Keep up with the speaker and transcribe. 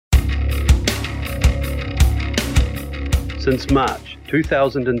Since March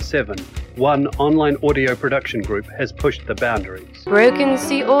 2007, one online audio production group has pushed the boundaries. Broken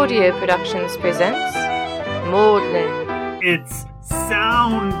Sea Audio Productions presents Maudlin. It's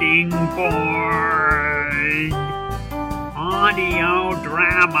sounding board. Audio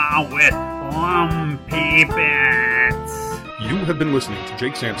drama with lumpy bits. You have been listening to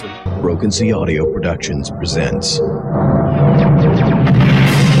Jake Sampson. Broken Sea Audio Productions presents.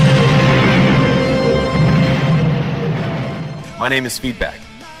 My name is Feedback,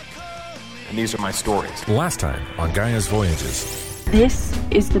 and these are my stories. Last time on Gaia's Voyages. This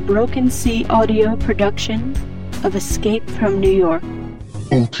is the Broken Sea Audio production of Escape from New York.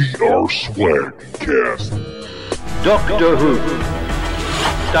 OTR Swagcast. Doctor Who,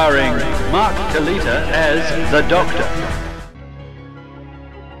 starring Mark Kalita as the Doctor.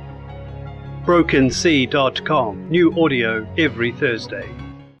 BrokenSea.com. New audio every Thursday.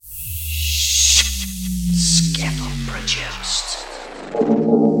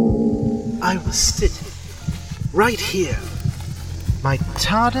 I was sitting right here, my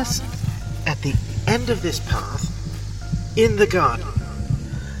TARDIS at the end of this path, in the garden.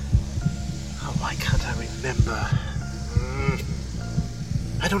 Oh, why can't I remember?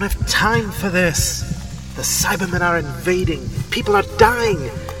 I don't have time for this. The Cybermen are invading, people are dying,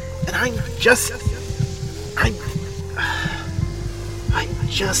 and I'm just...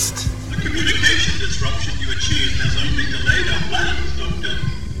 The communication disruption you achieved has only delayed our plans, Doctor.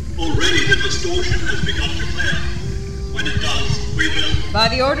 Already the distortion has begun to flare. When it does, we will... By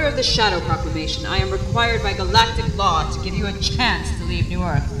the order of the Shadow Proclamation, I am required by galactic law to give you a chance to leave New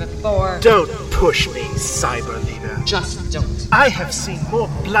Earth before... Don't push me, Cyber Leader. Just don't. I have seen more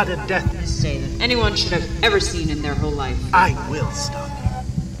blood and death than anyone should have ever seen in their whole life. I will stop you.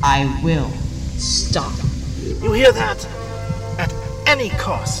 I will stop. You hear that? At any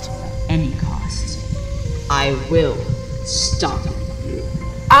cost. Any cost. I will stop you.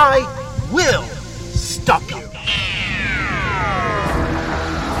 I will stop you.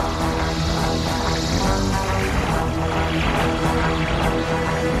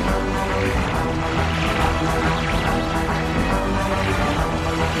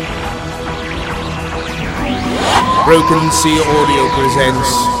 Broken Sea Audio presents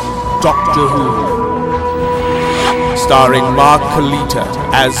Doctor Who, starring Mark Kalita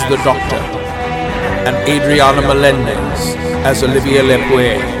as the Doctor and Adriana Melendez as Olivia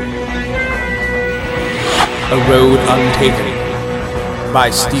Lepue. A Road Untaken by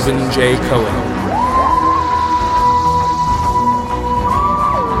Stephen J. Cohen.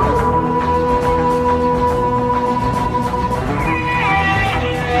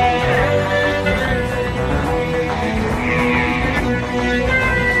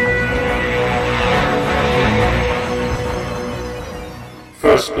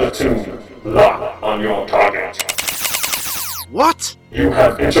 First platoon, lock on your target. What? You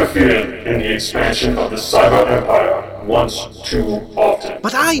have interfered in the expansion of the Cyber Empire once too often.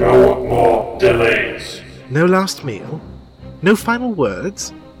 But No more delays. No last meal? No final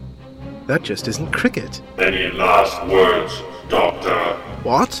words? That just isn't cricket. Any last words, Doctor?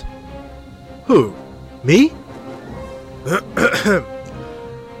 What? Who? Me?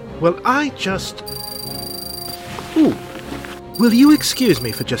 Well, I just... Ooh. Will you excuse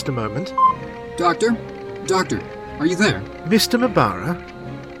me for just a moment? Doctor? Doctor, are you there? Mr. Mabara?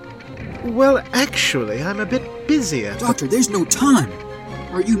 Well, actually, I'm a bit busy at... Doctor, there's no time!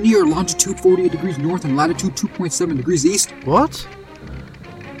 Are you near longitude 48 degrees north and latitude 2.7 degrees east? What?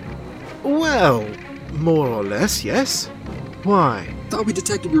 Well, more or less, yes. Why? Thought we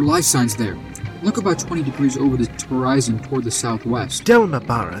detected your life signs there. Look about 20 degrees over the horizon toward the southwest. Del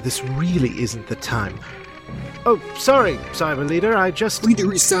Mabara, this really isn't the time. Oh, sorry, Cyber Leader, I just... 20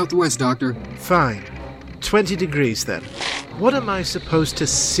 degrees southwest, Doctor. Fine. 20 degrees, then. What am I supposed to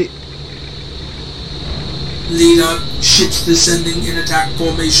see? Leader, ships descending in attack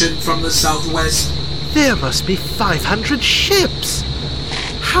formation from the southwest. There must be 500 ships!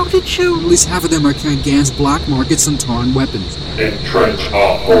 How did you... At least half of them are carrying Gans black market Centauran weapons. Entrench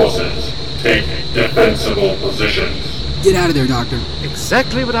our forces. Take defensible positions. Get out of there, Doctor.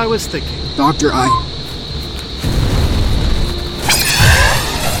 Exactly what I was thinking. Doctor, Oh,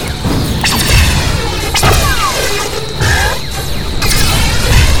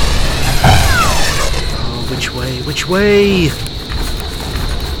 which way?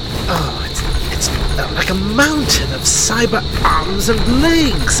 Oh, it's like a mountain of cyber arms and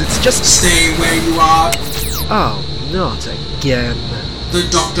legs. It's just... Stay where you are. Oh, not again. The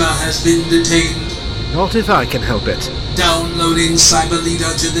Doctor has been detained. Not if I can help it. Downloading Cyber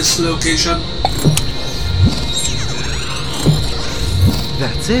Leader to this location.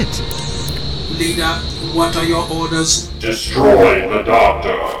 That's it. Leader, what are your orders? Destroy the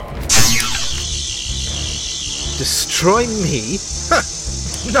Doctor. Destroy me?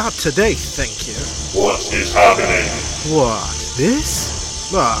 Not today, thank you. What is happening? What?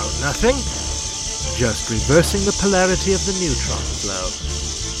 This? Oh, nothing. Just reversing the polarity of the neutron flow.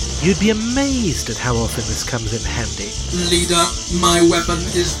 You'd be amazed at how often this comes in handy. Leader, my weapon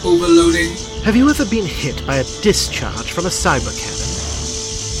is overloading. Have you ever been hit by a discharge from a cyber cannon?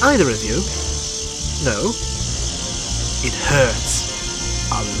 Either of you? No? It hurts.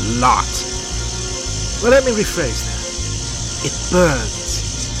 A lot. Well, let me rephrase that. It burns.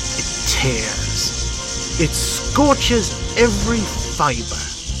 It tears. It scorches every fiber.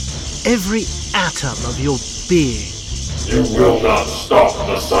 Every atom of your being. You will not stop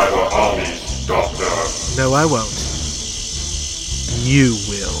the cyber armies, Doctor. No, I won't. You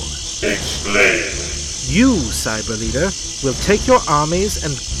will. Explain. You, Cyber Leader, will take your armies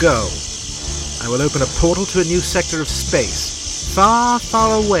and go. I will open a portal to a new sector of space, far,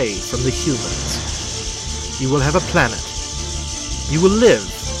 far away from the humans. You will have a planet. You will live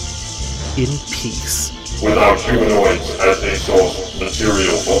in peace. Without humanoids as a source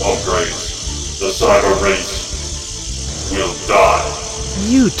material for upgrades, the cyber race will die.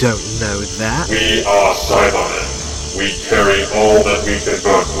 You don't know that. We are Cybermen. We carry all that we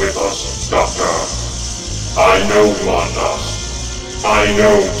convert with us, Doctor. I know Mondas. I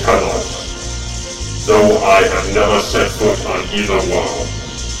know Telos. Though I have never set foot on either world.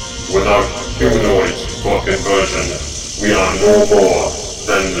 Without humanoids for conversion, we are no more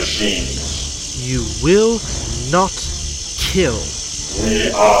than machines. You will not kill.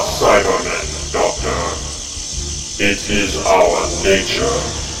 We are Cybermen, Doctor. It is our nature.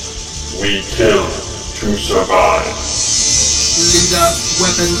 We kill to survive. Leader,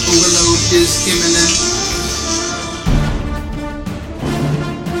 weapon overload is imminent.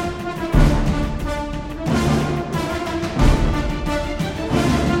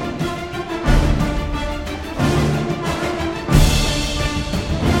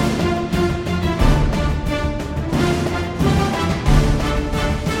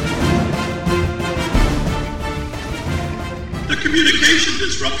 Communication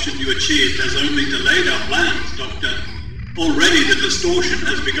disruption you achieved has only delayed our plans, Doctor. Already the distortion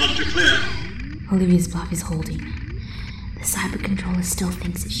has begun to clear. Olivia's bluff is holding. The cyber controller still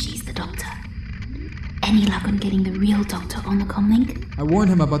thinks that she's the Doctor. Any luck on getting the real Doctor on the comlink? I warned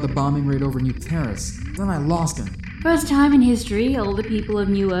him about the bombing raid over New Terrace. Then I lost him. First time in history, all the people of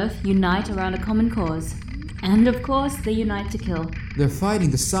New Earth unite around a common cause. And of course, they unite to kill. They're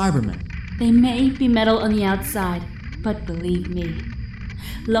fighting the Cybermen. They may be metal on the outside, but believe me,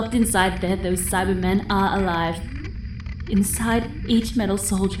 locked inside there, those Cybermen are alive. Inside each metal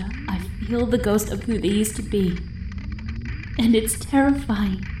soldier, I feel the ghost of who they used to be. And it's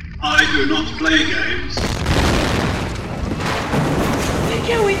terrifying. I do not play games.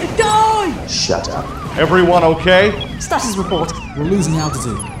 They're going to die! Shut up. Everyone okay? Status report. We're losing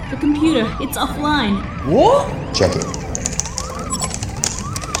altitude. The computer, it's offline. What? Check it.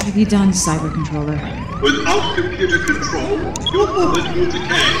 What have you done, Cyber Controller? Without computer control, your orbit will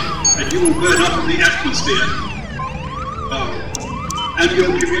decay, and you will burn up in the atmosphere. Oh. And your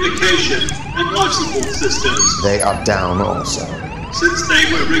communication and life support systems. They are down also. Since they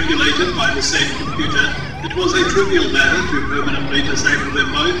were regulated by the same computer, it was a trivial matter to permanently disable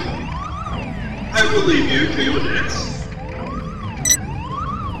them both. I will leave you to your deaths.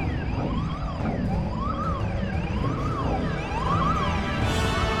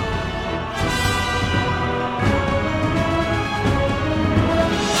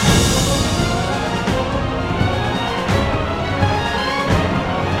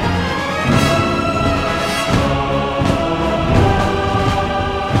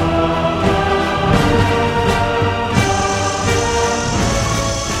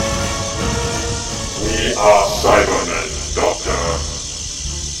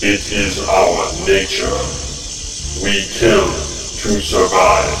 It is our nature. We kill to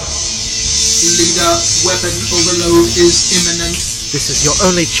survive. Leader, weapon overload is imminent. This is your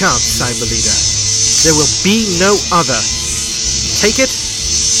only chance, Cyber Leader. There will be no other. Take it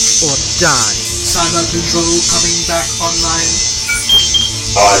or die. Cyber control coming back online.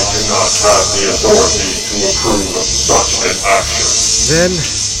 I do not have the authority to approve of such an action. Then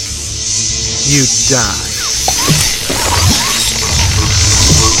you die.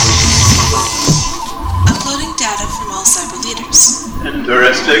 Uploading data from all cyber leaders.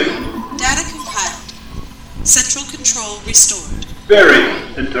 Interesting. Data compiled. Central control restored. Very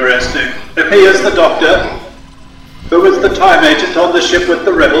interesting. If he is the Doctor, who is the time agent on the ship with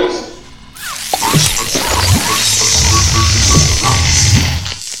the rebels?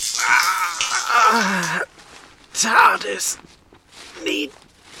 TARDIS. Need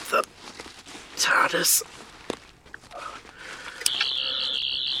the TARDIS.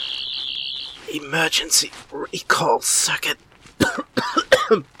 Emergency recall circuit.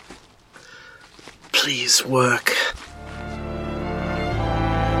 Please work.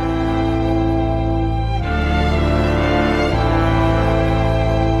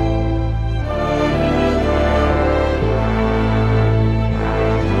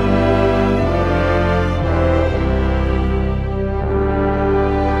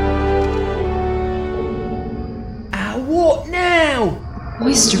 What now?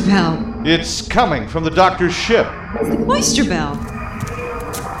 Oyster Bell. It's coming from the doctor's ship. It's the Cloister Bell.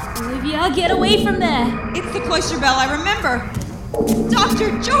 Olivia, get away from there! It's the Cloister Bell, I remember.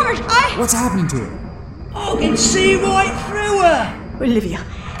 Dr. George, What's happening to her? I can see right through her. Olivia,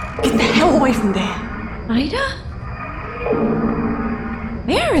 get the hell away from there. Ida?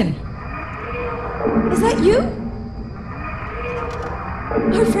 Aaron? Is that you?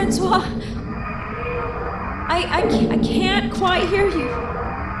 Oh, Francois. I can't quite hear you.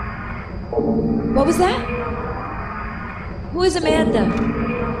 What was that? Who is Amanda?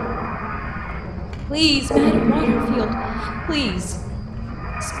 Please, Madam Waterfield, please.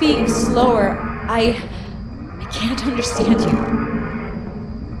 Speak slower. I can't understand you.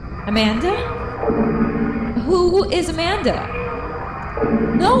 Amanda? Who is Amanda?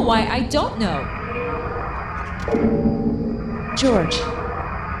 No, I don't know. George.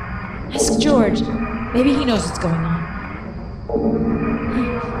 Ask George. Maybe he knows what's going on.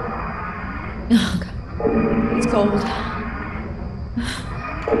 Oh, God. It's cold.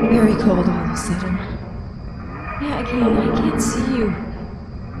 Very cold all of a sudden. Yeah, I can't see you.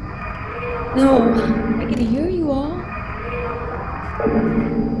 No, I can hear you all.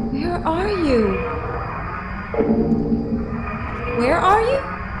 Where are you? Where are you?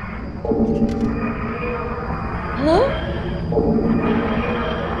 Hello?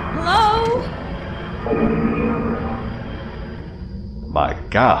 Hello? My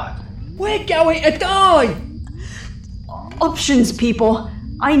God. We're going to die! Options, people.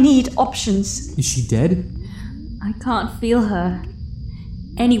 I need options. Is she dead? I can't feel her.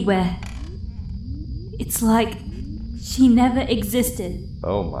 Anywhere. It's like she never existed.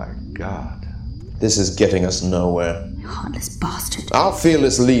 Oh my God. This is getting us nowhere. Heartless bastard. Our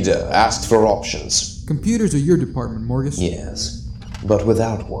fearless leader asked for options. Computers are your department, Morgus. Yes, but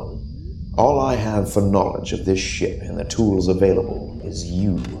without one. All I have for knowledge of this ship and the tools available is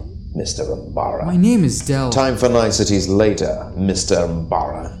you, Mr. Mbara. My name is Del. Time for niceties later, Mr.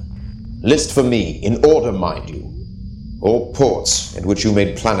 Mbara. List for me, in order, mind you, all ports at which you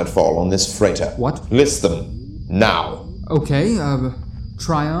made planetfall on this freighter. What? List them, now. Okay,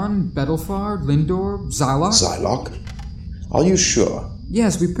 Tryon, Bettelfar, Lindor, Xylock. Xylock? Are you sure?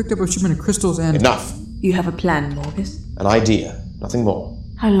 Yes, we picked up a shipment of crystals and... Enough! You have a plan, Morgus? An idea, nothing more.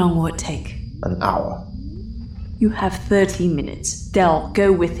 How long will it take? An hour. You have 30 minutes. Del,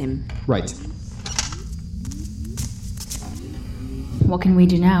 go with him. Right. What can we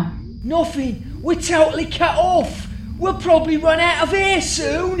do now? Nothing. We're totally cut off. We'll probably run out of air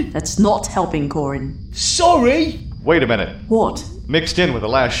soon. That's not helping, Corin. Sorry. Wait a minute. What? Mixed in with the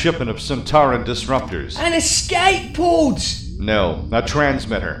last shipment of Centauran disruptors. And escape pods. No, a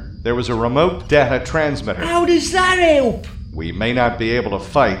transmitter. There was a remote data transmitter. How does that help? We may not be able to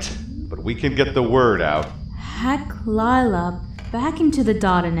fight, but we can get the word out. Hack Lila back into the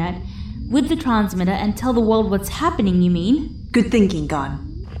datanet with the transmitter and tell the world what's happening, you mean? Good thinking,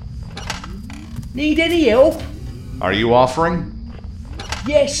 Gon. Need any help? Are you offering?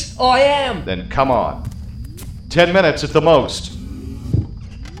 Yes, I am. Then come on. 10 minutes at the most.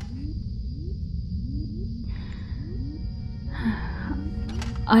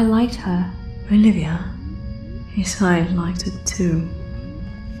 I liked her. Olivia? Yes, I liked her too.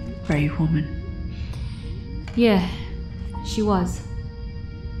 Brave woman. Yeah, she was.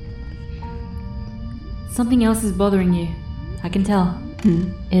 Something else is bothering you. I can tell.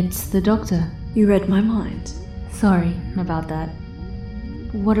 It's the doctor. You read my mind. Sorry about that.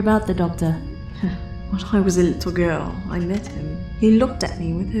 What about the doctor? When I was a little girl, I met him. He looked at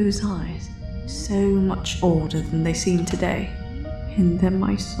me with those eyes, so much older than they seem today. In them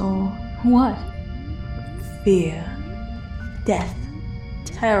I saw... What? Fear. Death.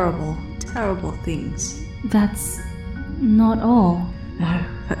 Terrible, terrible things. That's not all. No,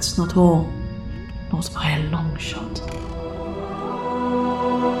 that's not all. Not by a long shot.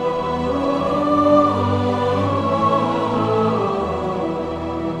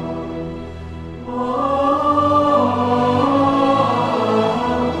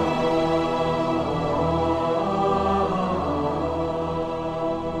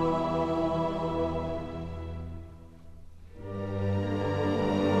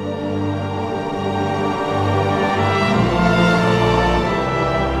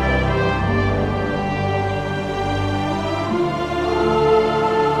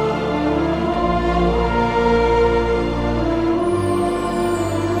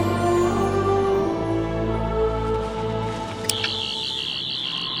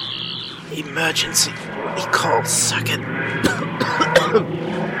 emergency e-call circuit.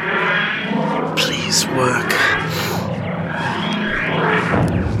 Please work.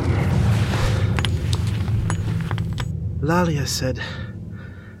 Lalia said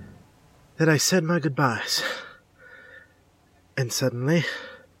that I said my goodbyes. And suddenly,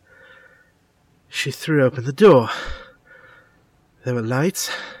 she threw open the door. There were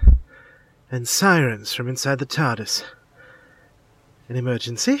lights and sirens from inside the TARDIS. An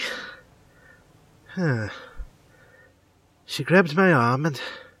emergency? Huh. She grabbed my arm and...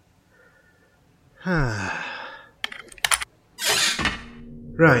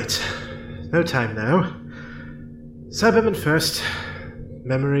 Right. No time now. Cyberman first,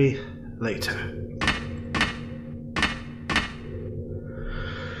 memory later.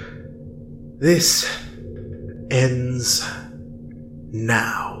 This ends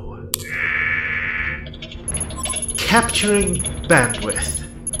now. Capturing bandwidth.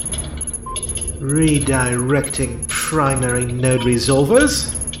 Redirecting primary node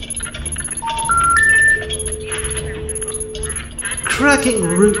resolvers. Cracking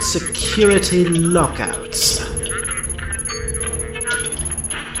root security lockouts.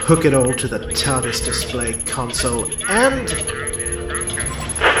 Hook it all to the TARDIS display console, and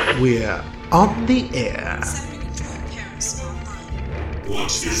we're on the air.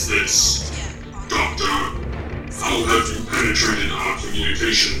 What is this? Doctor, how have you penetrated our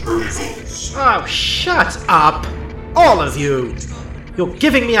communication protocols? Oh, shut up! All of you! You're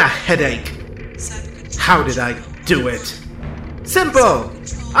giving me a headache. How did I do it? Simple!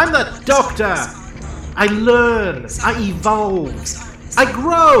 I'm the Doctor! I learn, I evolve, I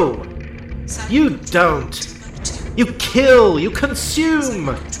grow! You don't. You kill, you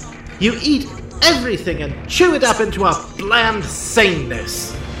consume. You eat everything and chew it up into a bland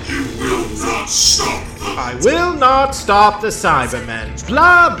sameness. You will not stop them. I will not stop the Cybermen.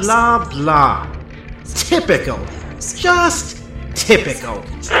 Blah, blah, blah. Typical. Just typical.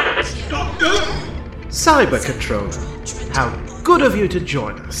 Doctor? Cyber Controller, how good of you to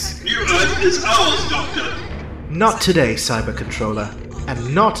join us. New Earth is ours, Doctor. Not today, Cyber Controller,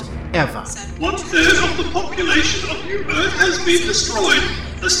 and not ever. 1/3 of the population of New Earth has been destroyed.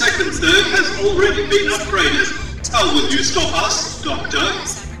 The second third has already been upgraded. How will you stop us, Doctor?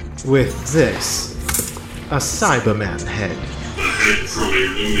 With this, a Cyberman head. The head from a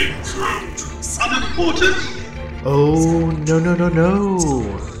looming throne. Unimportant? Oh, no.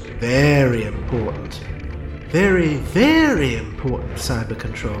 Very important. Very, very important, Cyber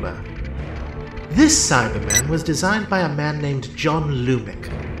Controller. This Cyberman was designed by a man named John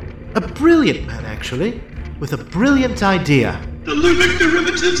Lumic. A brilliant man, actually, with a brilliant idea. The Lumic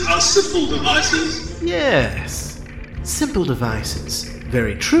derivatives are simple devices? Yes. Simple devices.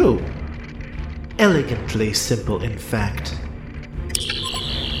 Very true. Elegantly simple, in fact.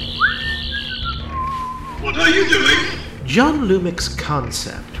 What are you doing? John Lumic's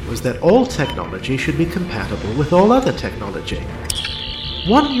concept was that all technology should be compatible with all other technology.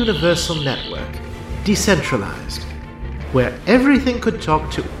 One universal network, decentralized, where everything could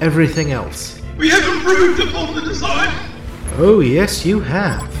talk to everything else. We have improved upon the design. Oh, yes, you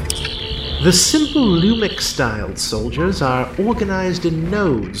have. The simple Lumic-styled soldiers are organized in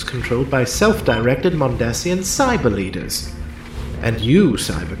nodes controlled by self-directed Mondasian cyber leaders. And you,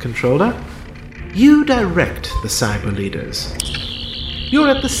 Cyber Controller, you direct the cyber leaders. You're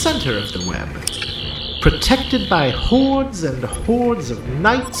at the center of the web, protected by hordes and hordes of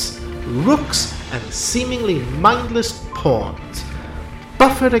knights, rooks, and seemingly mindless pawns,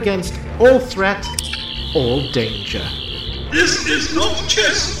 buffered against all threat, all danger. This is not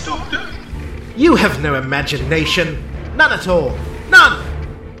chess, Doctor. You have no imagination. None at all. None!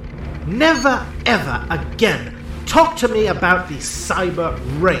 Never, ever again talk to me about the cyber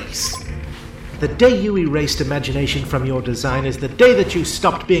race. The day you erased imagination from your design is the day that you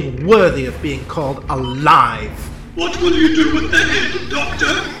stopped being worthy of being called alive. What will you do with the head,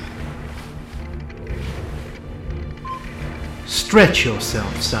 Doctor? Stretch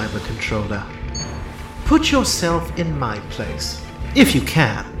yourself, Cyber Controller. Put yourself in my place, if you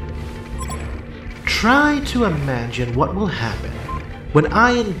can. Try to imagine what will happen when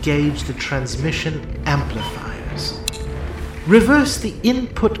I engage the transmission amplifiers. Reverse the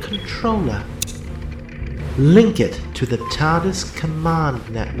input controller. Link it to the TARDIS command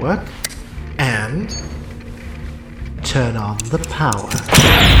network and turn on the power.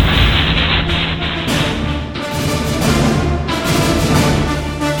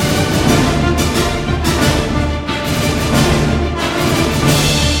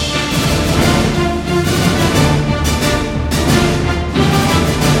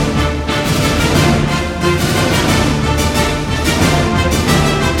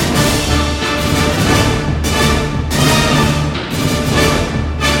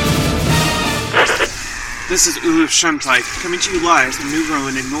 This is Uluf Shunpike, coming to you live from New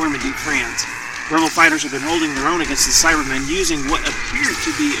Rouen in Normandy, France. Rebel fighters have been holding their own against the Cybermen using what appear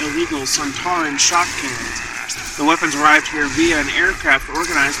to be illegal Sontaran shock cannons. The weapons arrived here via an aircraft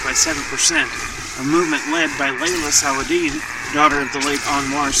organized by 7%, a movement led by Layla Saladin, daughter of the late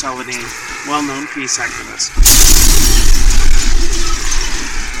Anwar Saladin, well-known peace activist.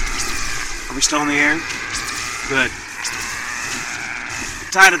 Are we still in the air? Good.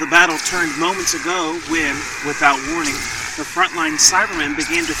 The tide of the battle turned moments ago when, without warning, the frontline Cybermen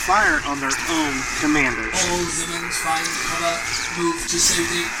began to fire on their own commanders. All humans find cover, move to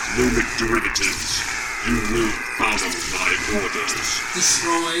safety. Lumic derivatives, you will follow my orders.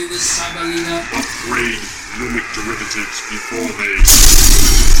 Destroy the Cyber Leader. Upgrade Lumic derivatives before they...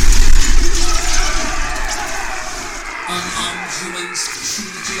 Unarmed humans,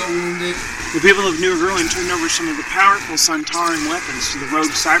 shoot your wounded. The people of New Ruin turned over some of the powerful Sontaran weapons to the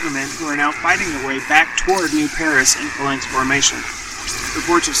rogue Cybermen who are now fighting their way back toward New Paris in phalanx formation.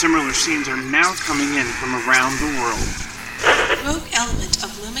 Reports of similar scenes are now coming in from around the world. Rogue element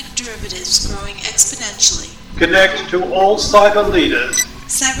of Lumic derivatives growing exponentially. Connect to all cyber leaders.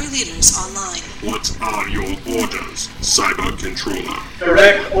 Cyber leaders online. What are your orders, Cyber Controller?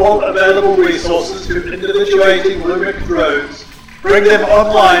 Direct all available resources to individuating Lumic drones. Bring them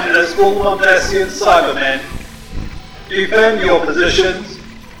online as full Mondasian Cybermen. Defend your positions.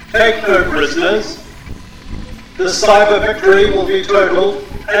 Take no prisoners. The cyber victory will be total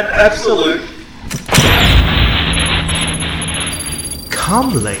and absolute.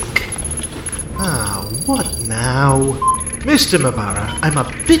 Comlink? Ah, what now? Mr. Mabara, I'm a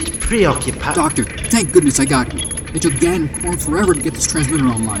bit preoccupied. Doctor, thank goodness I got you. It took Dan and Quorum forever to get this transmitter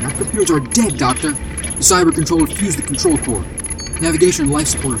online. Our computers are dead, Doctor. The cyber controller fused the control core. Navigation and life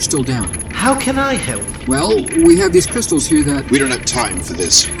support are still down. How can I help? Well, we have these crystals here that... We don't have time for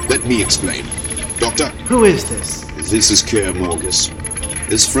this. Let me explain. Doctor? Who is this? This is Keir Morgus.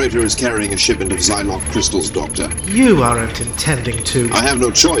 This freighter is carrying a shipment of Zylok crystals, Doctor. You aren't intending to... I have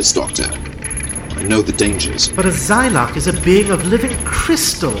no choice, Doctor. I know the dangers. But a Zylok is a being of living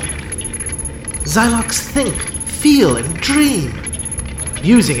crystal. Zyloks think, feel, and dream.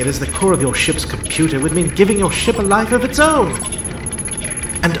 Using it as the core of your ship's computer would mean giving your ship a life of its own.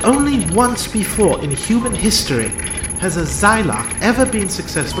 And only once before in human history has a Zylok ever been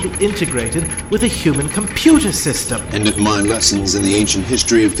successfully integrated with a human computer system. And if my lessons in the ancient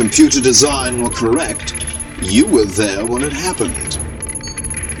history of computer design were correct, you were there when it happened.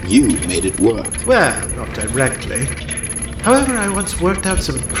 You made it work. Well, not directly. However, I once worked out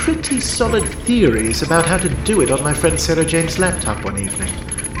some pretty solid theories about how to do it on my friend Sarah Jane's laptop one evening.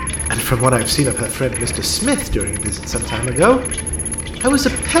 And from what I've seen of her friend Mr. Smith during a visit some time ago, I was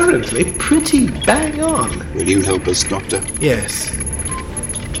apparently pretty bang on. Will you help us, Doctor? Yes.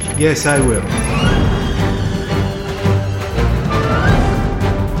 Yes, I will.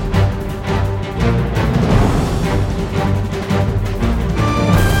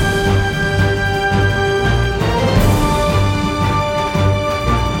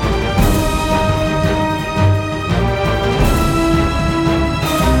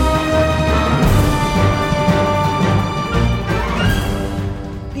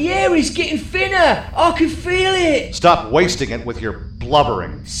 It's getting thinner. I can feel it. Stop wasting it with your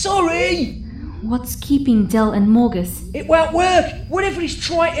blubbering. Sorry. What's keeping Del and Morgus? It won't work. Whatever he's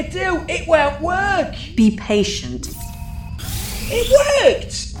trying to do, it won't work. Be patient. It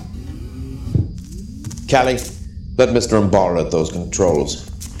worked. Callie, let Mr. Mbara at those controls.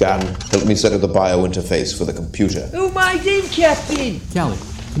 Gan, help me set up the bio-interface for the computer. Who made him, Captain? Callie,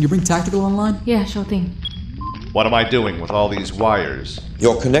 can you bring Tactical online? Yeah, sure thing. What am I doing with all these wires?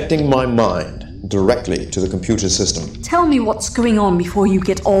 You're connecting my mind directly to the computer system. Tell me what's going on before you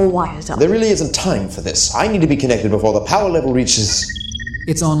get all wired up. There really isn't time for this. I need to be connected before the power level reaches...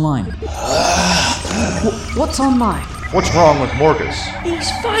 It's online. What's online? What's wrong with Morgus?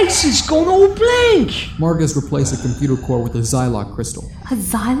 His face has gone all blank. Morgus replaced the computer core with a Zylok crystal. A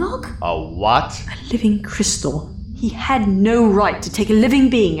Zylok? A what? A living crystal. He had no right to take a living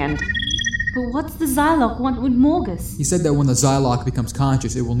being and... But what's the Zylok want with Morgus? He said that when the Zylok becomes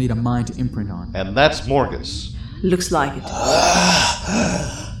conscious, it will need a mind to imprint on. And that's Morgus. Looks like it.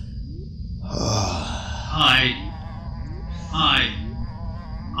 I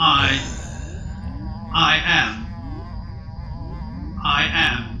am.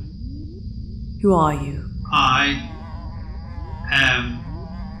 Who are you? I am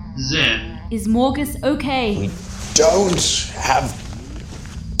Zen. Is Morgus okay? We don't have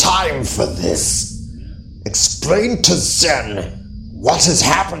time for this. Explain to Zen what is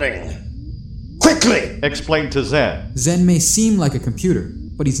happening. Quickly! Explain to Zen. Zen may seem like a computer,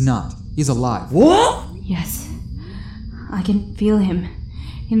 but he's not. He's alive. What? Yes. I can feel him.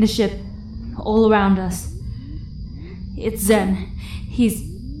 In the ship. All around us. It's Zen. He's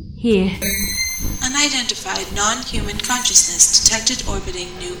here. Unidentified non-human consciousness detected orbiting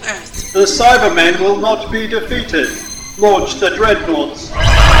New Earth. The Cybermen will not be defeated. Launch the dreadnoughts.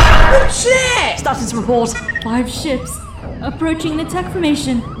 What's that? Starting to report. 5 ships. Approaching the attack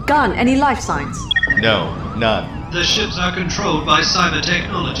formation. Gun, any life signs? No, none. The ships are controlled by cyber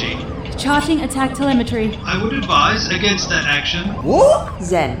technology. Charting attack telemetry. I would advise against that action. What?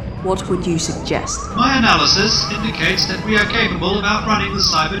 Zen, what would you suggest? My analysis indicates that we are capable of outrunning the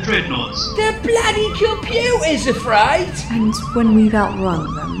cyber dreadnoughts. The bloody computer's afraid! And when we've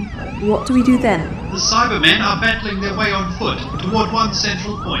outrun them, what do we do then? The Cybermen are battling their way on foot toward one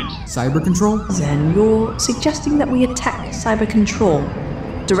central point. Cyber Control? Zen, you're suggesting that we attack Cyber Control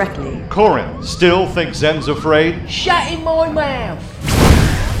directly. Corin, still think Zen's afraid? Shut in my mouth!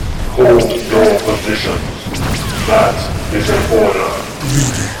 Hold your positions. That is an order.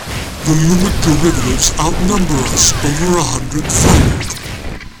 Leader, the Lumic derivatives outnumber us over 100-fold.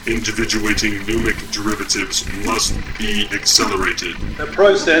 Individuating Lumic derivatives must be accelerated. The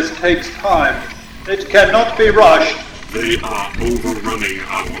process takes time. It cannot be rushed. They are overrunning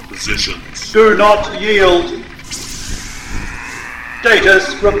our positions. Do not yield.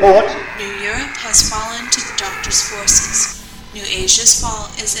 Status report. New Europe has fallen to the Doctor's forces. New Asia's fall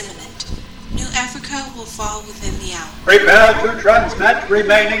is imminent. New Africa will fall within the hour. Prepare to transmit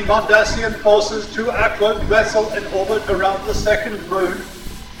remaining Mondasian forces to Ackland vessel in orbit around the second moon.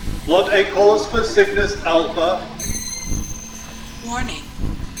 Plot a course for Cygnus Alpha. Warning.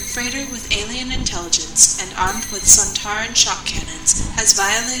 Freighter with alien intelligence and armed with Sontaran shock cannons has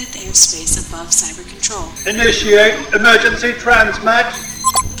violated airspace above cyber control. Initiate emergency transmat.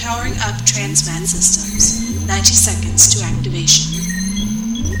 Powering up transmat systems. 90 seconds to activation.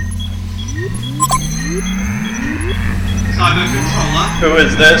 Cyber Controller. Who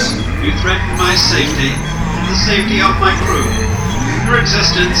is this? You threaten my safety and the safety of my crew. Your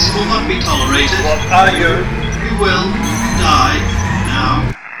existence will not be tolerated. What are you? You will die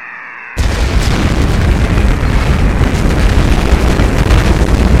now.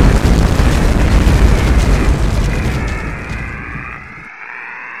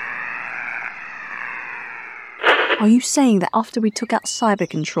 Are you saying that after we took out Cyber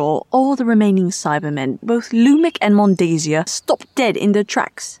Control, all the remaining Cybermen, both Lumic and Mondasia, stopped dead in their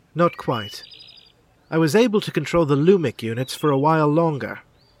tracks? Not quite. I was able to control the Lumic units for a while longer,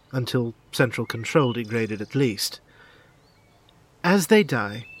 until central control degraded at least. As they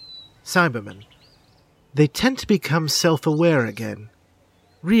die, Cybermen, they tend to become self-aware again,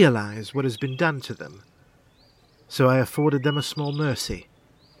 realize what has been done to them. So I afforded them a small mercy.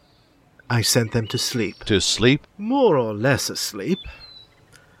 I sent them to sleep. To sleep? More or less asleep.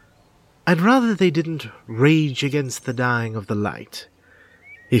 I'd rather they didn't rage against the dying of the light,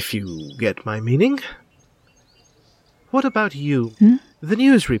 if you get my meaning. What about you? The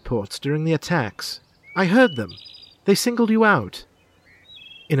news reports during the attacks. I heard them. They singled you out.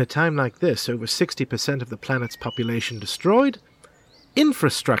 In a time like this, over 60% of the planet's population destroyed,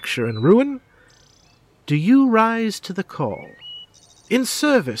 infrastructure in ruin. Do you rise to the call? In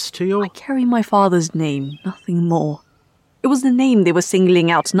service to your... I carry my father's name, nothing more. It was the name they were singling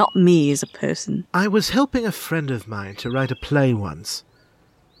out, not me as a person. I was helping a friend of mine to write a play once.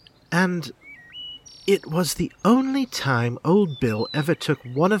 And it was the only time old Bill ever took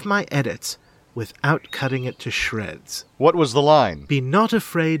one of my edits without cutting it to shreds. What was the line? Be not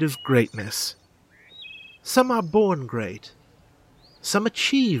afraid of greatness. Some are born great. Some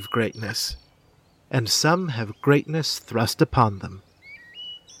achieve greatness. And some have greatness thrust upon them.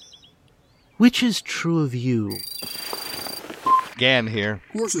 Which is true of you? Gan here.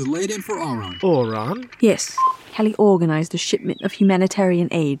 Course is laid in for Auron. Auron? Yes. Kelly organized a shipment of humanitarian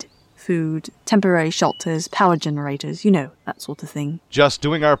aid. Food, temporary shelters, power generators, you know, that sort of thing. Just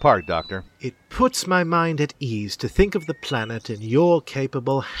doing our part, Doctor. It puts my mind at ease to think of the planet in your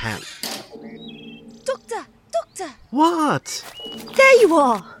capable hands. Doctor! Doctor! What? There you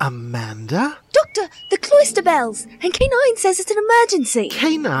are! Amanda? Doctor, the cloister bells! And K9 says it's an emergency!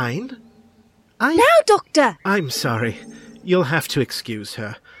 K9? Now, Doctor! I'm sorry. You'll have to excuse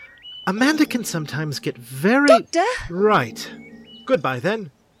her. Amanda can sometimes get very... Doctor! Right. Goodbye, then.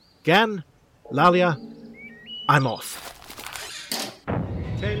 Gan, Lalia, I'm off.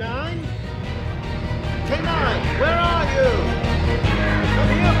 K9? K9, where are you? Come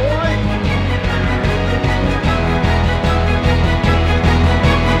here, boy!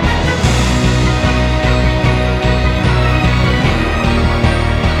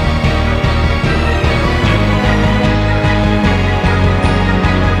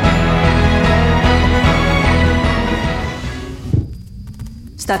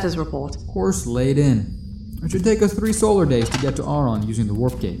 Status report. Course laid in. It should take us 3 solar days to get to Auron using the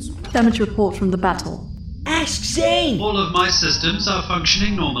warp gates. Damage report from the battle. Ask Zane! All of my systems are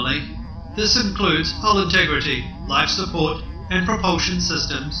functioning normally. This includes hull integrity, life support, and propulsion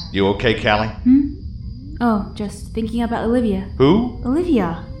systems. You okay, Callie? Oh, just thinking about Olivia. Who?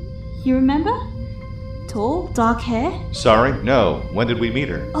 Olivia. You remember? Tall, dark hair? Sorry, no. When did we meet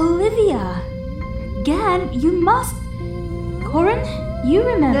her? Olivia! Gan, you must... Corin, you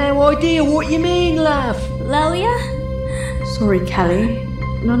remember? No idea what you mean, love. Lelia? Sorry, Callie.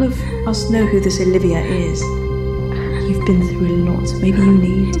 None of us know who this Olivia is. You've been through a lot. Maybe you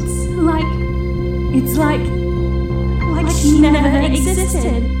need... It's like she never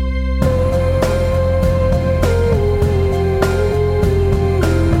existed.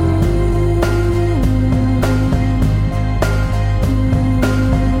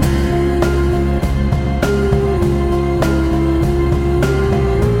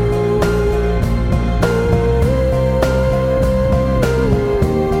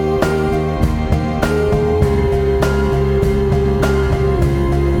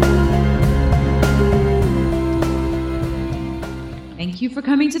 Thank you for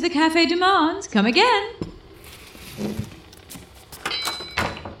coming to the Café du Monde. Come again.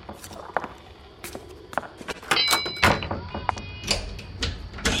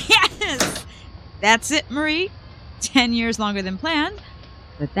 Yes! That's it, Marie. 10 years longer than planned.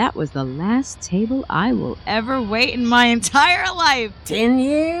 But that was the last table I will ever wait in my entire life. 10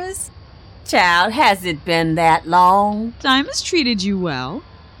 years? Child, has it been that long? Time has treated you well.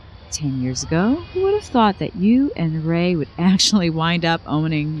 10 years ago, who would have thought that you and Ray would actually wind up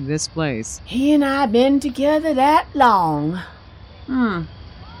owning this place? He and I been together that long.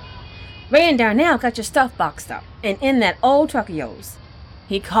 Ray and Darnell got your stuff boxed up and in that old truck of yours.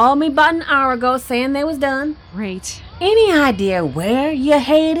 He called me about an hour ago saying they was done. Great. Any idea where you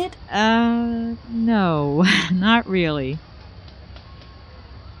headed? No, not really.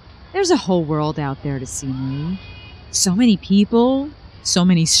 There's a whole world out there to see, Marie. So many people, so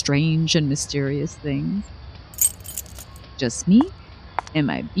many strange and mysterious things. Just me and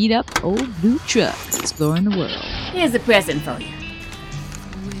my beat-up old blue truck exploring the world. Here's a present for you.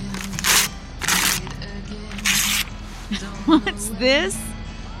 What's this?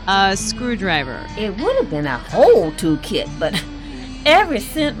 A screwdriver. It would have been a whole toolkit, but every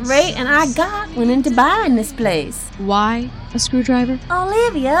cent Ray and I got went into buying this place. Why a screwdriver?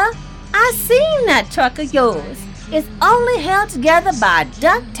 Olivia, I seen that truck of yours. It's only held together by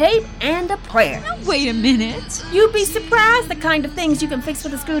duct tape and a prayer. Now, wait a minute. You'd be surprised the kind of things you can fix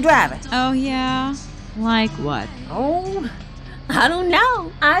with a screwdriver. Oh, yeah? Like what? Oh, I don't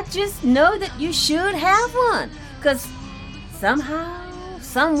know. I just know that you should have one. 'Cause somehow,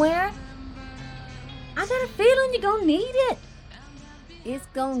 somewhere, I got a feeling you're gonna need it. It's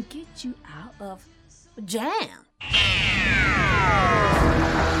gonna get you out of jam.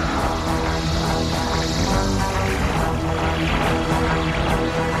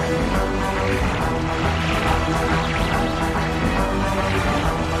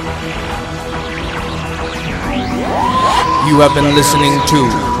 You have been listening to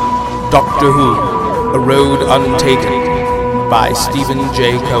Doctor Who, A Road Untaken by Stephen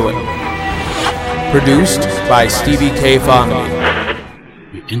J. Cohen. Produced by Stevie K. Farnaby.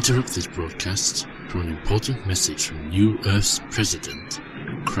 We interrupt this broadcast for an important message from New Earth's President,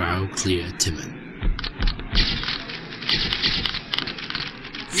 Crow Clear Timon.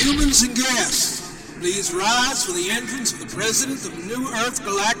 Humans and guests, please rise for the entrance of the President of New Earth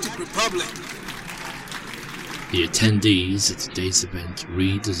Galactic Republic. The attendees at today's event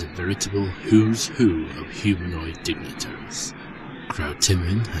read as a veritable who's who of humanoid dignitaries. Crow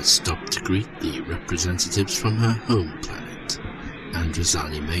Timon has stopped to greet the representatives from her home planet,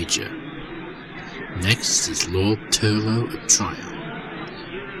 Androzani Major. Next is Lord Turlo of Trion.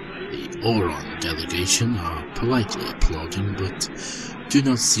 The Auron delegation are politely applauding, but do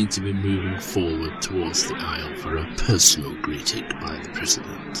not seem to be moving forward towards the aisle for a personal greeting by the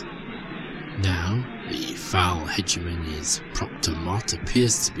President. Now, the foul hegemon's Proctor Mott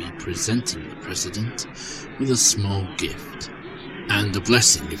appears to be presenting the President with a small gift, and a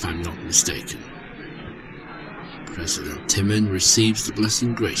blessing if I'm not mistaken. President Timon receives the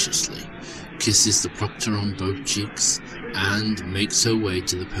blessing graciously, kisses the Proctor on both cheeks, and makes her way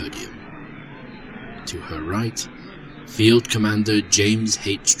to the podium. To her right, Field Commander James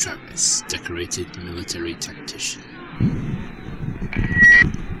H. Travis, decorated military tactician.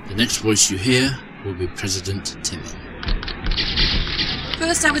 The next voice you hear will be President Timon.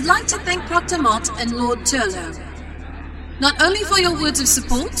 First, I would like to thank Proctor Mott and Lord Turlo, not only for your words of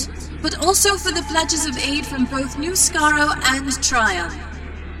support, but also for the pledges of aid from both New Skaro and Trion.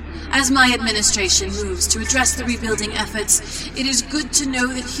 As my administration moves to address the rebuilding efforts, it is good to know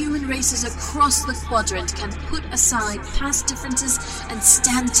that human races across the quadrant can put aside past differences and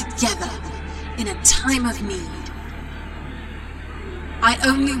stand together in a time of need. I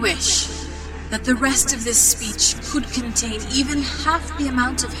only wish that the rest of this speech could contain even half the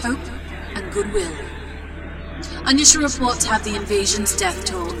amount of hope and goodwill. Initial reports have the invasion's death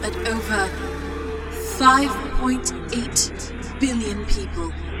toll at over 5.8 billion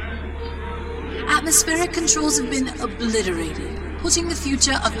people. Atmospheric controls have been obliterated, putting the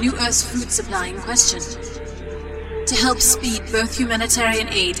future of New Earth's food supply in question. To help speed both humanitarian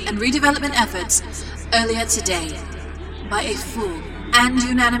aid and redevelopment efforts, earlier today, by a full and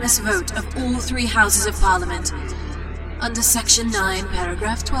unanimous vote of all three houses of Parliament, under Section 9,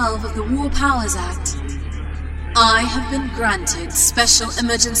 Paragraph 12 of the War Powers Act, I have been granted special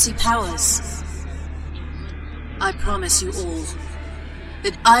emergency powers. I promise you all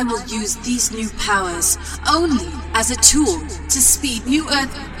that I will use these new powers only as a tool to speed New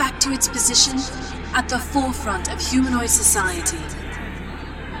Earth back to its position at the forefront of humanoid society.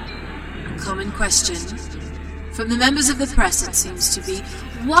 A common question from the members of the press, it seems to be,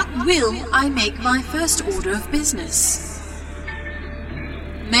 what will I make my first order of business?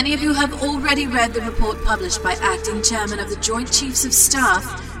 Many of you have already read the report published by Acting Chairman of the Joint Chiefs of Staff,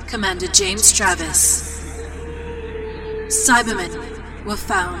 Commander James Travis. Cybermen were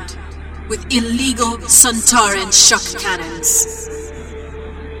found with illegal Sontaran shock cannons.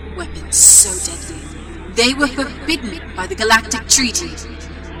 Weapons so deadly, they were forbidden by the Galactic Treaty.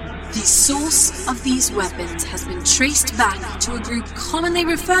 The source of these weapons has been traced back to a group commonly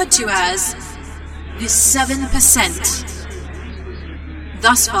referred to as the 7%.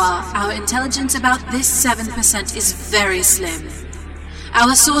 Thus far, our intelligence about this 7% is very slim.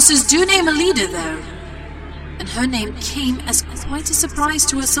 Our sources do name a leader, though, and her name came as quite a surprise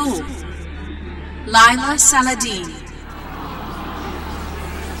to us all. Lila Saladin.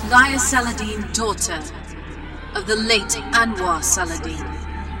 Lila Saladin, daughter of the late Anwar Saladin.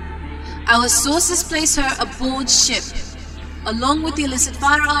 Our sources place her aboard ship, along with the illicit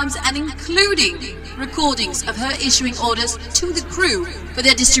firearms and including recordings of her issuing orders to the crew for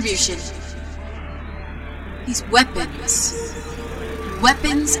their distribution. These weapons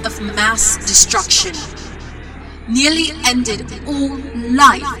of mass destruction, nearly ended all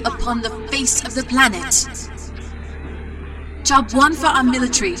life upon the face of the planet. Job one for our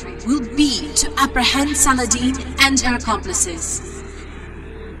military will be to apprehend Saladin and her accomplices.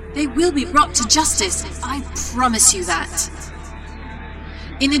 They will be brought to justice, I promise you that.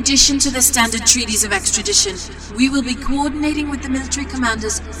 In addition to the standard treaties of extradition, we will be coordinating with the military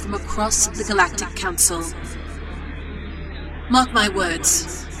commanders from across the Galactic Council. Mark my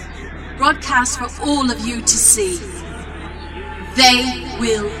words. Broadcast for all of you to see. They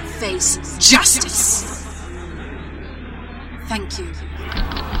will face justice. Thank you.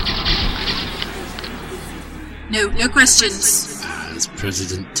 No questions. As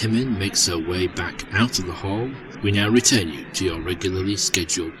President Timmin makes her way back out of the hall, we now return you to your regularly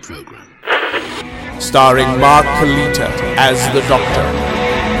scheduled program. Starring Mark Kalita as the Doctor,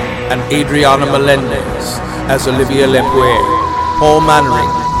 and Adriana Melendez as Olivia Lepuer, Paul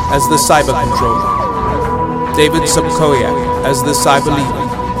Mannering as the Cyber Controller, David Subkoyak as the Cyber Leader,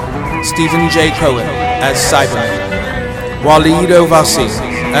 Stephen J. Cohen as Cyberman, Waleed Ovasi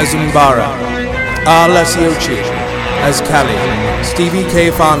as Umbara, Ala Siochi as Callie, Stevie K.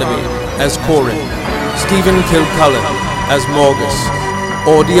 Farnaby as Corin, Stephen Kilcullen as Morgus,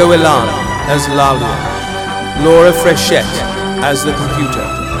 Audio Elan as Lalia, Laura Frechette as the Computer,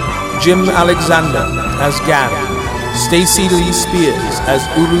 Jim Alexander as Gan, Stacey Lee Spears as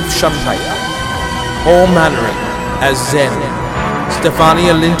Uluf Shumpike, Paul Mannering as Zen,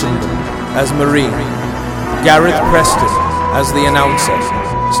 Stefania Lintonburg as Marie, Gareth Preston as the Announcer,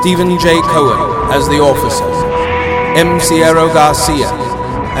 Stephen J. Cohen as the Officer, M. Sierra Garcia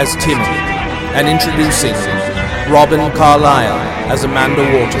as Timmy, and introducing Robin Carlyle as Amanda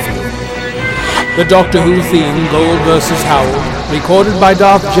Waterfield. The Doctor Who theme, Gold vs. Howell, recorded by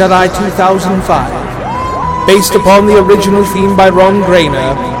Dark Jedi 2005, based upon the original theme by Ron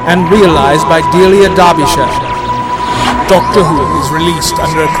Grainer and realized by Delia Derbyshire. Doctor Who is released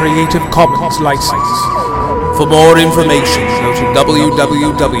under a Creative Commons license. For more information, go to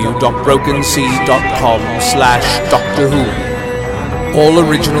www.brokensea.com/Doctor Who. All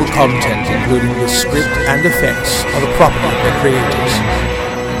original content, including the script and effects, are the property of their creators.